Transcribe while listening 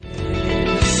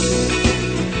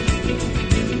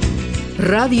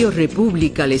Radio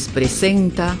República les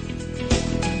presenta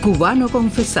Cubano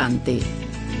Confesante,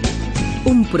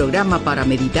 un programa para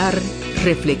meditar,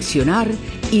 reflexionar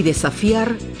y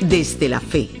desafiar desde la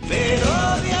fe.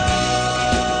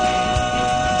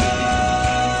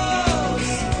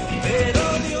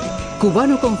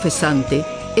 Cubano Confesante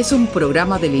es un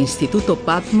programa del Instituto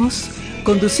Patmos,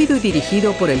 conducido y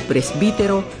dirigido por el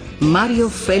presbítero Mario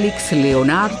Felix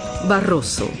Lleonart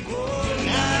Barroso.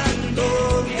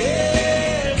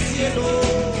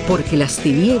 Porque las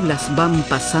tinieblas van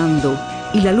pasando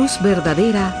y la luz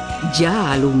verdadera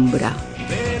ya alumbra.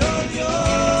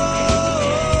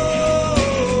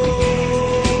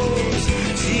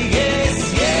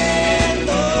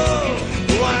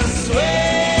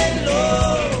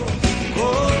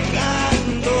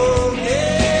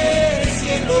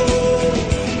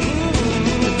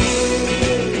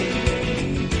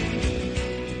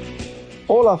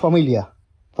 Hola familia,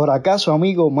 por acá su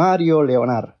amigo Mario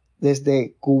Lleonart,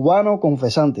 desde Cubano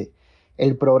Confesante,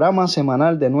 el programa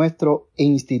semanal de nuestro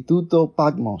Instituto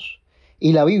Patmos.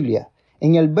 Y la Biblia,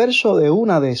 en el verso de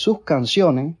una de sus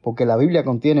canciones, porque la Biblia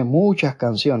contiene muchas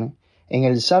canciones, en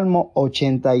el Salmo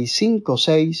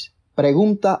 85:6,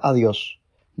 pregunta a Dios: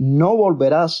 ¿no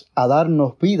volverás a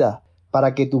darnos vida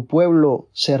para que tu pueblo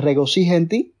se regocije en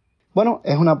ti? Bueno,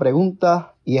 es una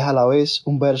pregunta y es a la vez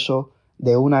un verso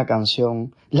de una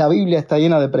canción. La Biblia está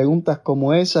llena de preguntas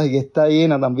como esas y está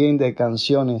llena también de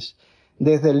canciones.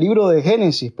 Desde el libro de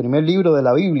Génesis, primer libro de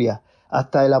la Biblia,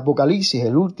 hasta el Apocalipsis,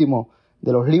 el último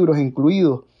de los libros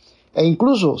incluidos. E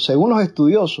incluso, según los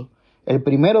estudiosos, el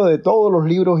primero de todos los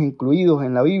libros incluidos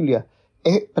en la Biblia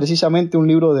es precisamente un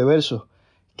libro de versos,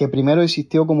 que primero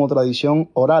existió como tradición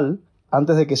oral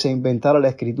antes de que se inventara la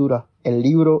escritura, el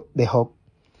libro de Job.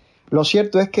 Lo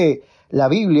cierto es que la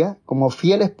Biblia, como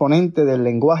fiel exponente del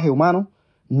lenguaje humano,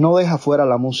 no deja fuera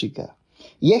la música.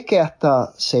 Y es que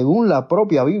hasta según la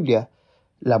propia Biblia,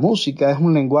 la música es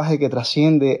un lenguaje que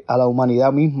trasciende a la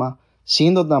humanidad misma,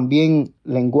 siendo también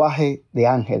lenguaje de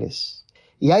ángeles.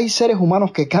 Y hay seres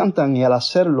humanos que cantan y al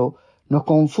hacerlo nos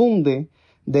confunde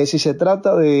de si se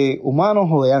trata de humanos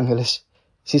o de ángeles.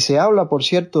 Si se habla, por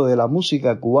cierto, de la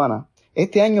música cubana,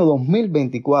 este año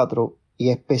 2024 y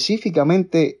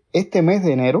específicamente este mes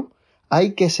de enero,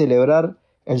 hay que celebrar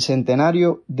el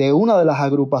centenario de una de las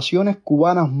agrupaciones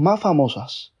cubanas más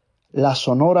famosas, la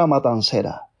Sonora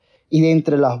Matancera. Y de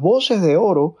entre las voces de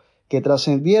oro que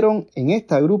trascendieron en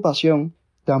esta agrupación,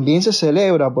 también se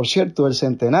celebra, por cierto, el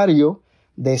centenario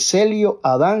de Celio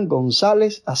Adán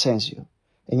González Asensio.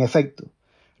 En efecto,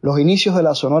 los inicios de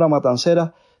la Sonora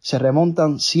Matancera se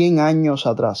remontan 100 años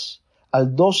atrás,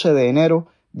 al 12 de enero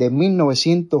de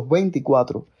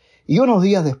 1924, y unos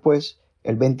días después,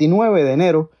 el 29 de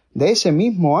enero de ese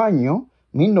mismo año,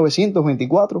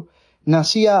 1924,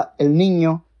 nacía el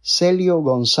niño Celio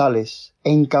González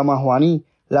en Camajuaní,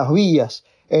 Las Villas,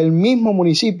 el mismo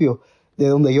municipio de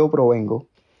donde yo provengo.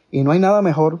 Y no hay nada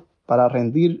mejor para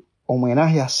rendir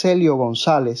homenaje a Celio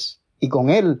González y con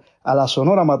él a la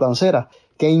Sonora Matancera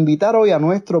que invitar hoy a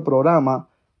nuestro programa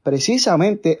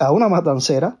precisamente a una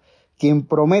matancera quien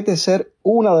promete ser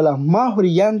una de las más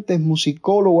brillantes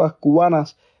musicólogas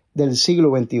cubanas del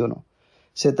siglo XXI.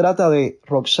 Se trata de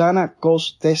Roxana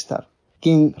Cos-Testar,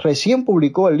 quien recién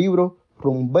publicó el libro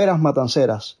Rumberas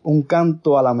Matanceras, un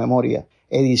canto a la memoria,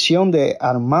 edición de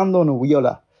Armando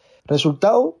Nubiola,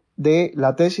 resultado de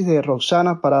la tesis de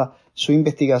Roxana para su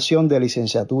investigación de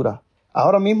licenciatura.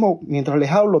 Ahora mismo, mientras les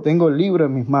hablo, tengo el libro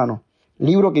en mis manos,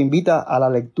 libro que invita a la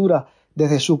lectura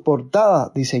desde su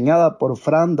portada diseñada por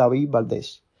Fran David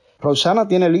Valdés. Roxana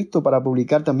tiene listo para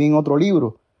publicar también otro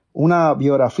libro, una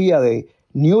biografía de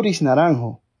Niuris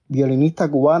Naranjo,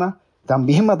 violinista cubana,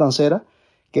 también matancera,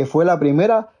 que fue la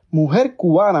primera mujer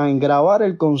cubana en grabar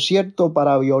el concierto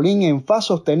para violín en fa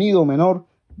sostenido menor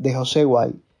de José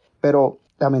Guay. Pero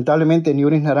lamentablemente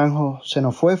Niuris Naranjo se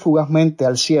nos fue fugazmente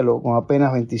al cielo con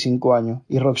apenas 25 años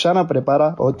y Roxana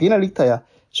tiene lista ya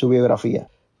su biografía.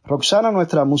 Roxana,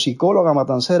 nuestra musicóloga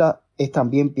matancera, es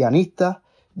también pianista.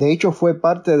 De hecho, fue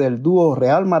parte del dúo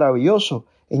Real Maravilloso,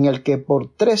 en el que por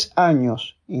 3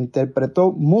 años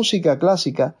interpretó música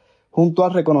clásica junto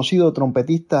al reconocido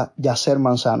trompetista Yacer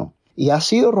Manzano. Y ha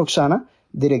sido Roxana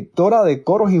directora de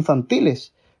coros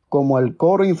infantiles, como el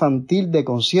Coro Infantil de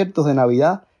Conciertos de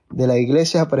Navidad de la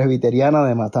Iglesia Presbiteriana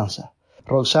de Matanzas.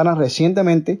 Roxana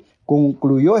recientemente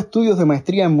concluyó estudios de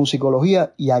maestría en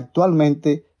musicología y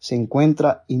actualmente se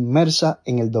encuentra inmersa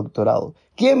en el doctorado.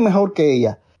 ¿Quién mejor que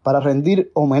ella para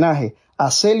rendir homenaje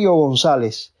a Celio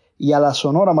González y a la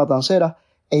Sonora Matancera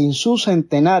en sus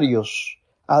centenarios?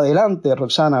 Adelante,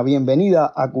 Roxana,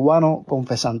 bienvenida a Cubano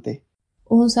Confesante.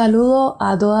 Un saludo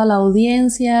a toda la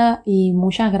audiencia y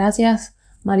muchas gracias,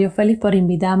 Mario Félix, por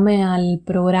invitarme al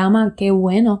programa. Qué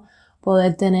bueno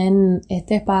poder tener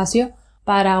este espacio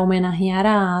para homenajear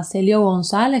a Celio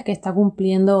González, que está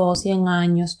cumpliendo 100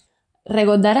 años.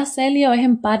 Recordar a Celio es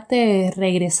en parte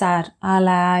regresar a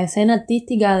la escena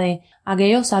artística de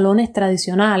aquellos salones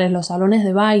tradicionales, los salones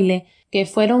de baile, que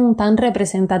fueron tan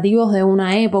representativos de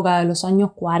una época de los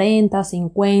años 40,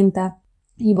 50.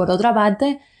 Y por otra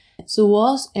parte, su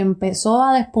voz empezó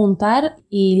a despuntar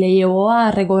y le llevó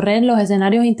a recorrer los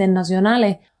escenarios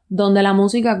internacionales, donde la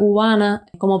música cubana,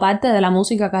 como parte de la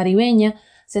música caribeña,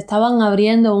 se estaban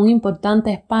abriendo un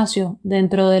importante espacio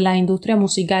dentro de la industria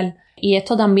musical. Y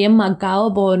esto también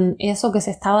marcado por eso que se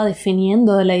estaba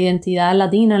definiendo de la identidad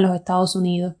latina en los Estados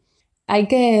Unidos. Hay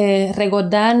que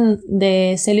recordar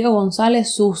de Celio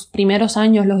González sus primeros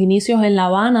años, los inicios en La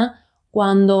Habana,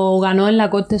 cuando ganó en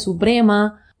la Corte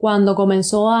Suprema, cuando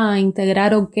comenzó a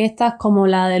integrar orquestas como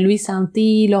la de Luis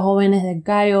Santí, Los Jóvenes del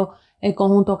Cayo, el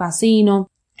Conjunto Casino,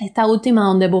 esta última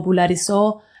donde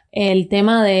popularizó el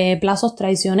tema de Plazos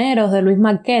Traicioneros de Luis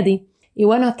Marchetti. Y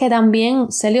bueno, es que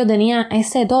también Celio tenía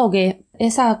ese toque,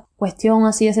 esa cuestión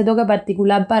así, ese toque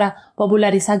particular para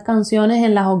popularizar canciones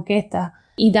en las orquestas.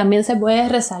 Y también se puede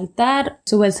resaltar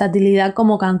su versatilidad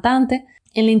como cantante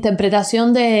en la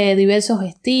interpretación de diversos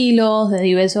estilos, de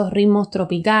diversos ritmos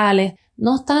tropicales.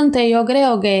 No obstante, yo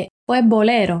creo que fue el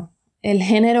bolero el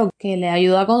género que le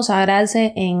ayudó a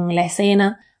consagrarse en la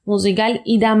escena musical,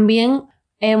 y también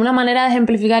una manera de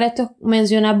ejemplificar esto es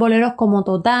mencionar boleros como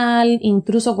Total,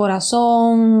 Intruso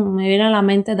Corazón, me viene a la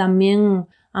mente también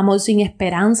Amor sin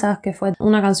Esperanzas, que fue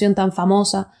una canción tan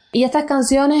famosa. Y estas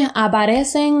canciones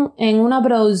aparecen en una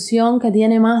producción que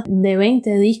tiene más de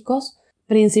 20 discos,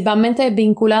 principalmente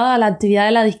vinculada a la actividad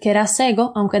de la disquera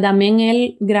Seco, aunque también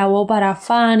él grabó para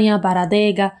Fania, para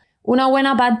Teca. Una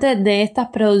buena parte de estas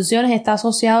producciones está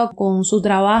asociado con su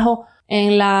trabajo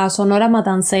en la Sonora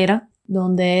Matancera,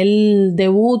 donde él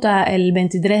debuta el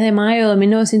 23 de mayo de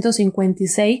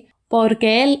 1956,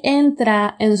 porque él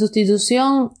entra en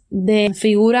sustitución de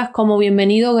figuras como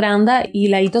Bienvenido Granda y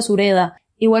Laito Sureda.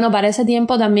 Y bueno, para ese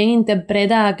tiempo también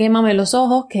interpreta a Quémame los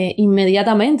ojos, que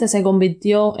inmediatamente se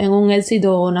convirtió en un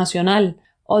éxito nacional.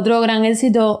 Otro gran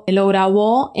éxito lo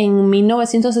grabó en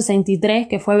 1963,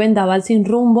 que fue Vendaval sin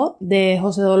rumbo, de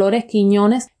José Dolores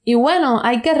Quiñones. Y bueno,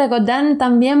 hay que recordar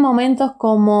también momentos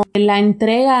como la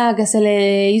entrega que se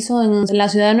le hizo en la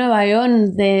ciudad de Nueva York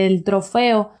del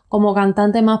trofeo como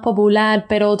cantante más popular,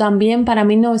 pero también para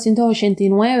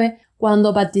 1989,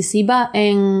 cuando participa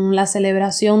en la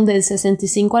celebración del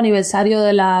 65 aniversario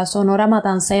de la Sonora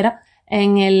Matancera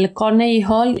en el Carnegie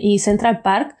Hall y Central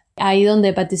Park, ahí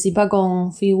donde participa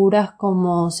con figuras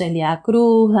como Celia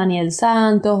Cruz, Daniel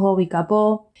Santos, Bobby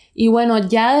Capó. Y bueno,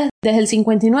 ya desde el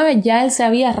 59 ya él se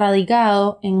había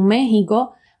radicado en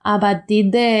México a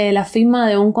partir de la firma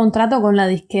de un contrato con la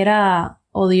disquera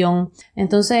Odeón.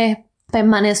 Entonces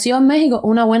permaneció en México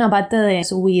una buena parte de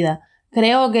su vida.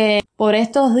 Creo que por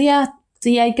estos días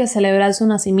sí hay que celebrar su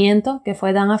nacimiento, que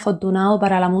fue tan afortunado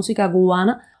para la música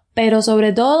cubana, pero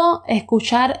sobre todo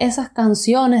escuchar esas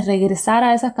canciones, regresar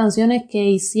a esas canciones que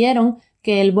hicieron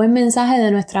que el buen mensaje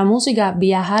de nuestra música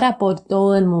viajara por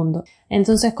todo el mundo.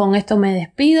 Entonces con esto me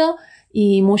despido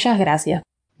y muchas gracias.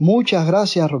 Muchas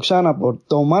gracias, Roxana, por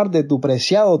tomar de tu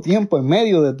preciado tiempo en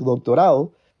medio de tu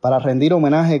doctorado para rendir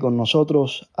homenaje con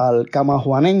nosotros al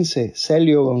camajuanense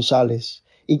Celio González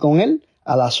y con él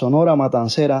a la Sonora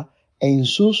Matancera en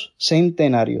sus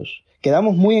centenarios.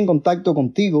 Quedamos muy en contacto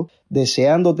contigo,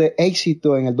 deseándote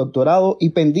éxito en el doctorado y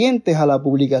pendientes a la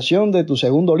publicación de tu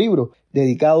segundo libro,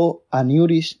 dedicado a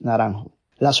Niuris Naranjo.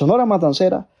 La Sonora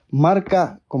Matancera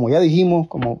marca, como ya dijimos,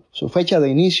 como su fecha de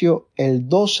inicio, el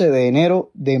 12 de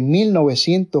enero de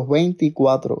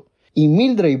 1924. Y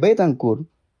Mildred Betancourt,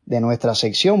 de nuestra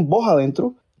sección Voz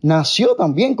Adentro, nació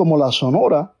también como la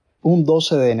Sonora un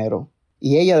 12 de enero.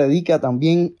 Y ella dedica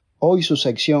también hoy su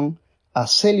sección a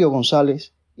Celio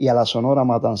González y a la Sonora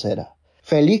Matancera.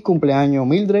 Feliz cumpleaños,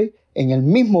 Mildred, en el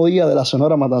mismo día de la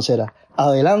Sonora Matancera.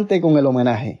 Adelante con el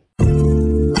homenaje.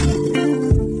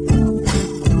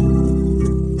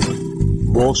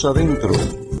 Voz Adentro,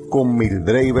 con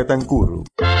Mildred Betancourt.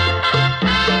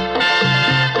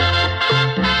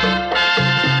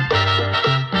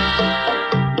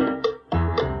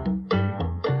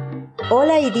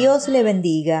 Hola y Dios le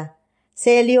bendiga.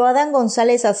 Celio Adán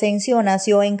González Asensio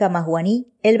nació en Camajuaní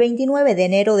el 29 de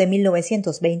enero de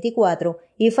 1924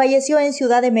 y falleció en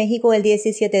Ciudad de México el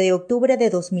 17 de octubre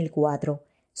de 2004.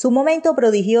 Su momento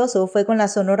prodigioso fue con la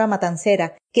Sonora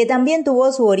Matancera, que también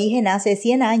tuvo su origen hace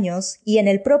 100 años y en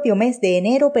el propio mes de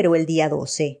enero, pero el día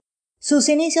 12. Sus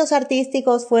inicios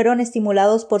artísticos fueron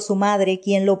estimulados por su madre,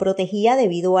 quien lo protegía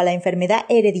debido a la enfermedad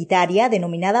hereditaria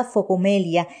denominada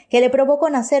focomelia, que le provocó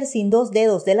nacer sin 2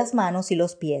 dedos de las manos y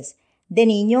los pies. De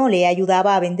niño le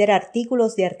ayudaba a vender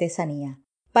artículos de artesanía.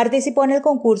 Participó en el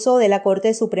concurso de la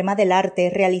Corte Suprema del Arte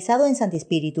realizado en Santi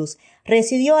Spíritus.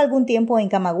 Residió algún tiempo en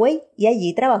Camagüey y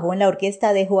allí trabajó en la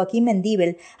orquesta de Joaquín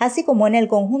Mendívil, así como en el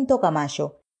conjunto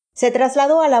Camacho. Se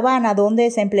trasladó a La Habana,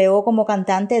 donde se empleó como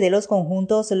cantante de los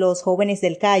conjuntos Los Jóvenes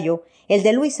del Cayo, el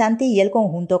de Luis Santi y el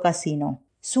conjunto Casino.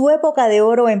 Su época de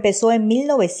oro empezó en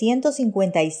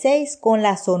 1956 con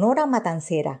la Sonora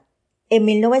Matancera. En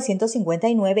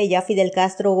 1959 ya Fidel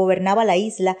Castro gobernaba la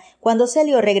isla cuando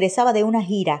Celio regresaba de una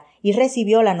gira y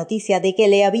recibió la noticia de que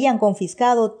le habían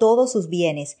confiscado todos sus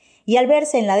bienes, y al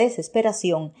verse en la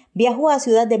desesperación, viajó a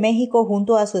Ciudad de México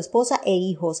junto a su esposa e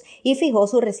hijos y fijó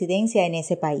su residencia en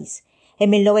ese país.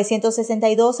 En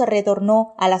 1962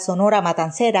 retornó a la Sonora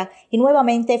Matancera y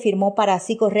nuevamente firmó para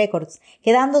Zico Records,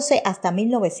 quedándose hasta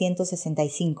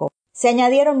 1965. Se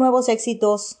añadieron nuevos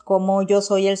éxitos como Yo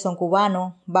soy el son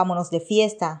cubano, Vámonos de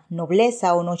fiesta,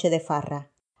 Nobleza o Noche de farra.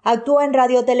 Actuó en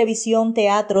radio, televisión,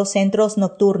 teatro, centros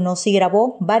nocturnos y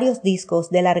grabó varios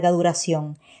discos de larga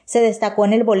duración. Se destacó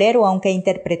en el bolero, aunque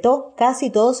interpretó casi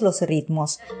todos los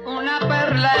ritmos. Una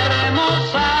perla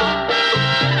hermosa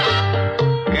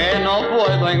que no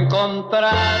puedo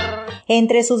encontrar.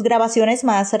 Entre sus grabaciones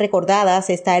más recordadas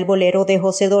está el bolero de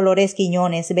José Dolores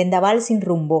Quiñones, Vendaval sin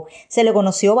rumbo. Se le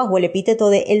conoció bajo el epíteto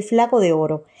de El Flaco de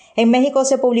Oro. En México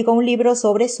se publicó un libro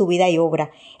sobre su vida y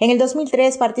obra. En el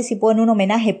 2003 participó en un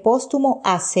homenaje póstumo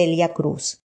a Celia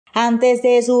Cruz. Antes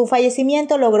de su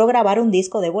fallecimiento logró grabar un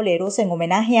disco de boleros en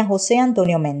homenaje a José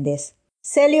Antonio Méndez.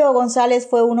 Celio González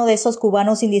fue uno de esos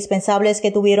cubanos indispensables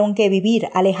que tuvieron que vivir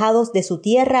alejados de su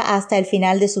tierra hasta el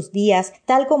final de sus días,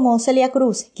 tal como Celia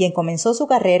Cruz, quien comenzó su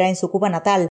carrera en su Cuba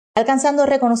natal, alcanzando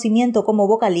reconocimiento como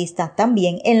vocalista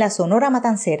también en la Sonora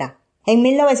Matancera. En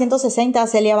 1960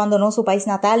 Celia abandonó su país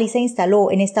natal y se instaló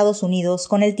en Estados Unidos.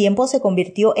 Con el tiempo se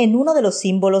convirtió en uno de los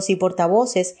símbolos y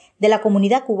portavoces de la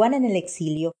comunidad cubana en el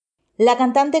exilio. La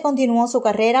cantante continuó su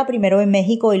carrera primero en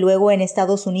México y luego en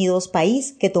Estados Unidos,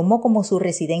 país que tomó como su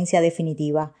residencia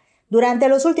definitiva. Durante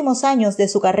los últimos años de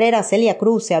su carrera, Celia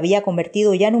Cruz se había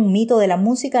convertido ya en un mito de la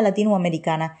música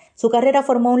latinoamericana. Su carrera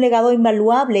formó un legado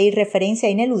invaluable y referencia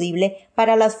ineludible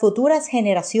para las futuras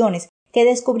generaciones que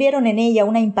descubrieron en ella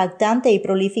una impactante y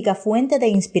prolífica fuente de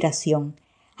inspiración.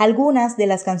 Algunas de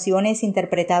las canciones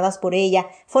interpretadas por ella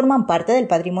forman parte del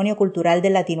patrimonio cultural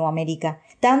de Latinoamérica.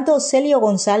 Tanto Celio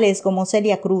González como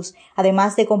Celia Cruz,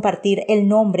 además de compartir el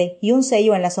nombre y un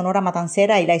sello en la Sonora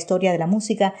Matancera y la historia de la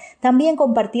música, también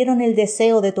compartieron el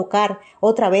deseo de tocar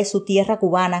otra vez su tierra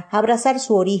cubana, abrazar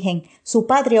su origen, su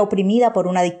patria oprimida por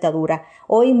una dictadura.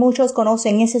 Hoy muchos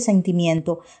conocen ese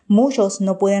sentimiento, muchos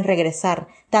no pueden regresar,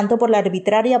 tanto por la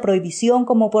arbitraria prohibición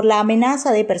como por la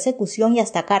amenaza de persecución y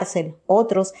hasta cárcel,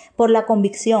 otros por la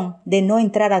convicción de no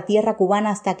entrar a tierra cubana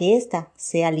hasta que ésta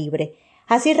sea libre.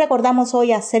 Así recordamos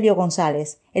hoy a Celio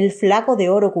González, el flaco de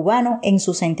oro cubano en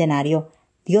su centenario.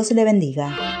 Dios le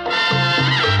bendiga.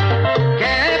 Que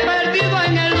he perdido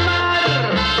en el mar.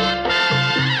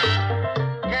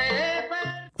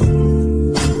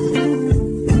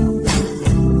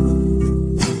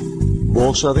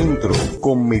 Voz Adentro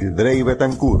con Mildred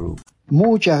Betancur.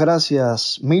 Muchas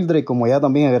gracias, Mildred, como ya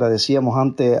también agradecíamos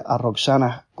antes a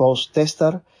Roxana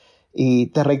Costestar. Y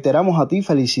te reiteramos a ti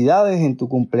felicidades en tu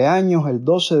cumpleaños el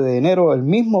 12 de enero, el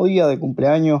mismo día de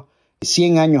cumpleaños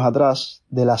 100 años atrás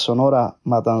de la Sonora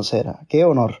Matancera. ¡Qué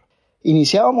honor!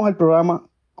 Iniciábamos el programa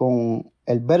con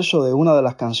el verso de una de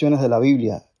las canciones de la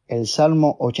Biblia, el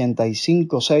Salmo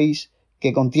 85:6,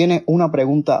 que contiene una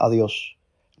pregunta a Dios.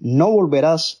 ¿No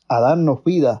volverás a darnos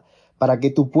vida para que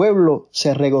tu pueblo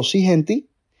se regocije en ti?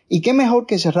 Y qué mejor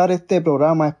que cerrar este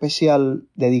programa especial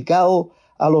dedicado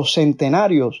a los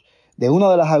centenarios de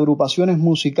una de las agrupaciones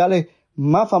musicales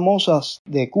más famosas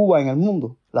de Cuba en el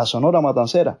mundo, la Sonora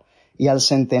Matancera, y al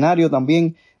centenario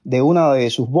también de una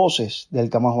de sus voces, del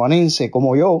camajuanense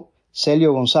como yo,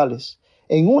 Celio González,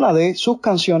 en una de sus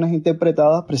canciones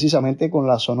interpretadas precisamente con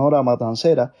la Sonora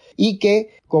Matancera, y que,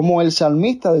 como el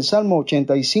salmista del Salmo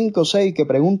 85:6 que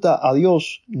pregunta a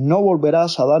Dios, ¿no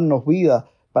volverás a darnos vida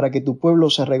para que tu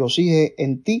pueblo se regocije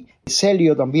en ti?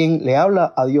 Celio también le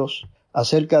habla a Dios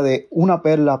acerca de una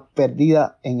perla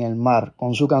perdida en el mar,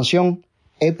 con su canción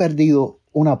He perdido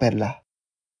una perla.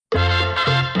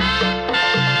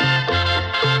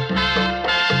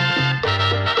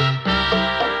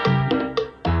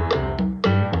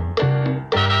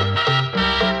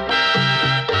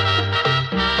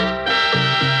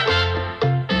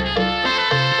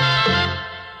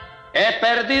 He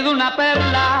perdido una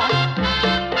perla,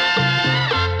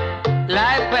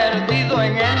 la he perdido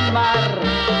en el mar.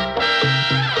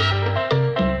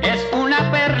 Es una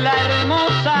perla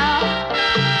hermosa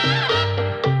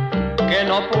que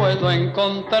no puedo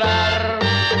encontrar.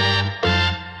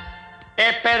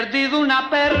 He perdido una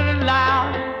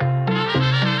perla,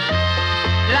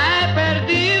 la he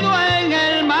perdido en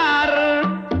el mar.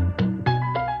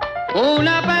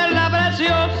 Una perla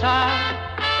preciosa,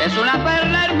 es una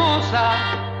perla hermosa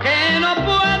que no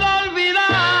puedo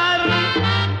olvidar.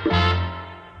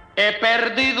 He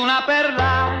perdido una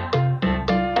perla,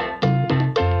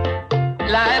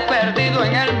 la he perdido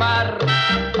en el mar.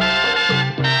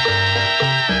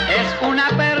 Es una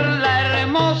perla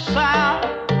hermosa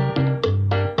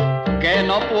que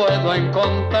no puedo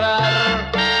encontrar.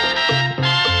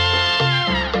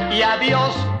 Y a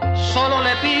Dios solo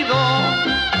le pido,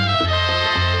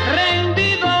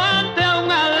 rendido ante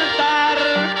un altar,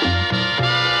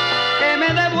 que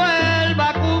me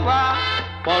devuelva Cuba,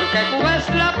 porque Cuba es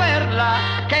la perla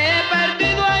que he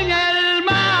perdido en el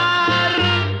mar.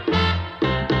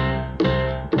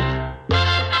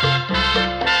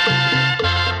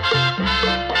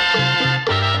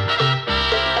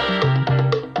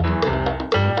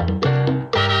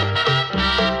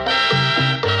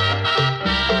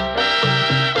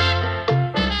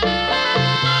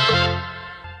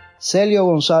 Celio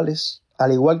González,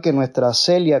 al igual que nuestra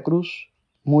Celia Cruz,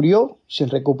 murió sin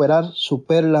recuperar su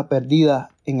perla perdida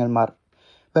en el mar.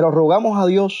 Pero rogamos a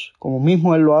Dios, como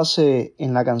mismo Él lo hace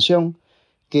en la canción,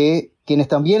 que quienes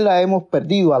también la hemos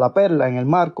perdido a la perla en el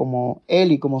mar, como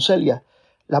Él y como Celia,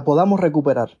 la podamos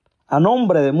recuperar, a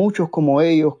nombre de muchos como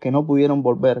ellos que no pudieron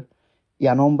volver y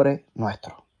a nombre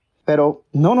nuestro. Pero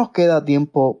no nos queda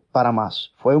tiempo para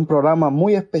más. Fue un programa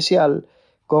muy especial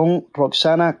con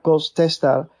Roxana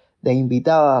Costestar de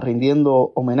invitada,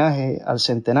 rindiendo homenaje al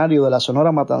centenario de la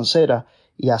Sonora Matancera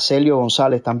y a Celio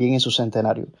González también en su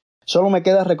centenario. Solo me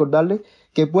queda recordarles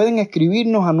que pueden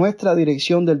escribirnos a nuestra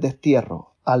dirección del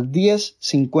destierro al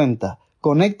 1050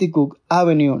 Connecticut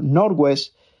Avenue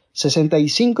Northwest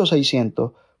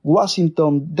 65600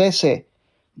 Washington DC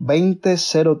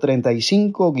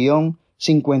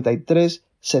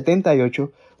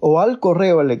 20035-5378 o al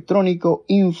correo electrónico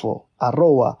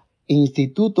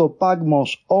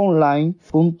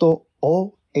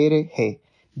info@institutopagmosonline.org.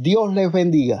 Dios les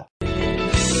bendiga.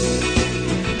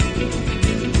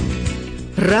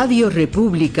 Radio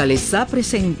República les ha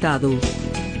presentado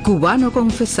Cubano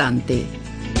Confesante,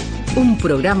 un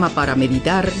programa para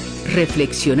meditar,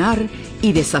 reflexionar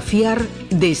y desafiar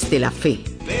desde la fe.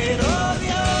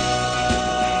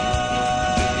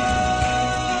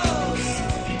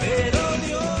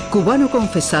 Cubano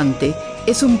Confesante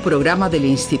es un programa del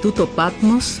Instituto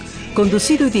Patmos,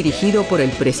 conducido y dirigido por el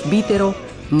presbítero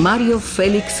Mario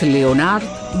Felix Lleonart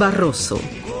Barroso.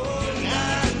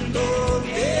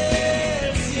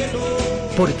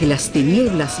 Porque las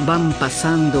tinieblas van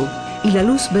pasando y la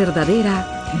luz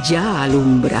verdadera ya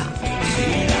alumbra.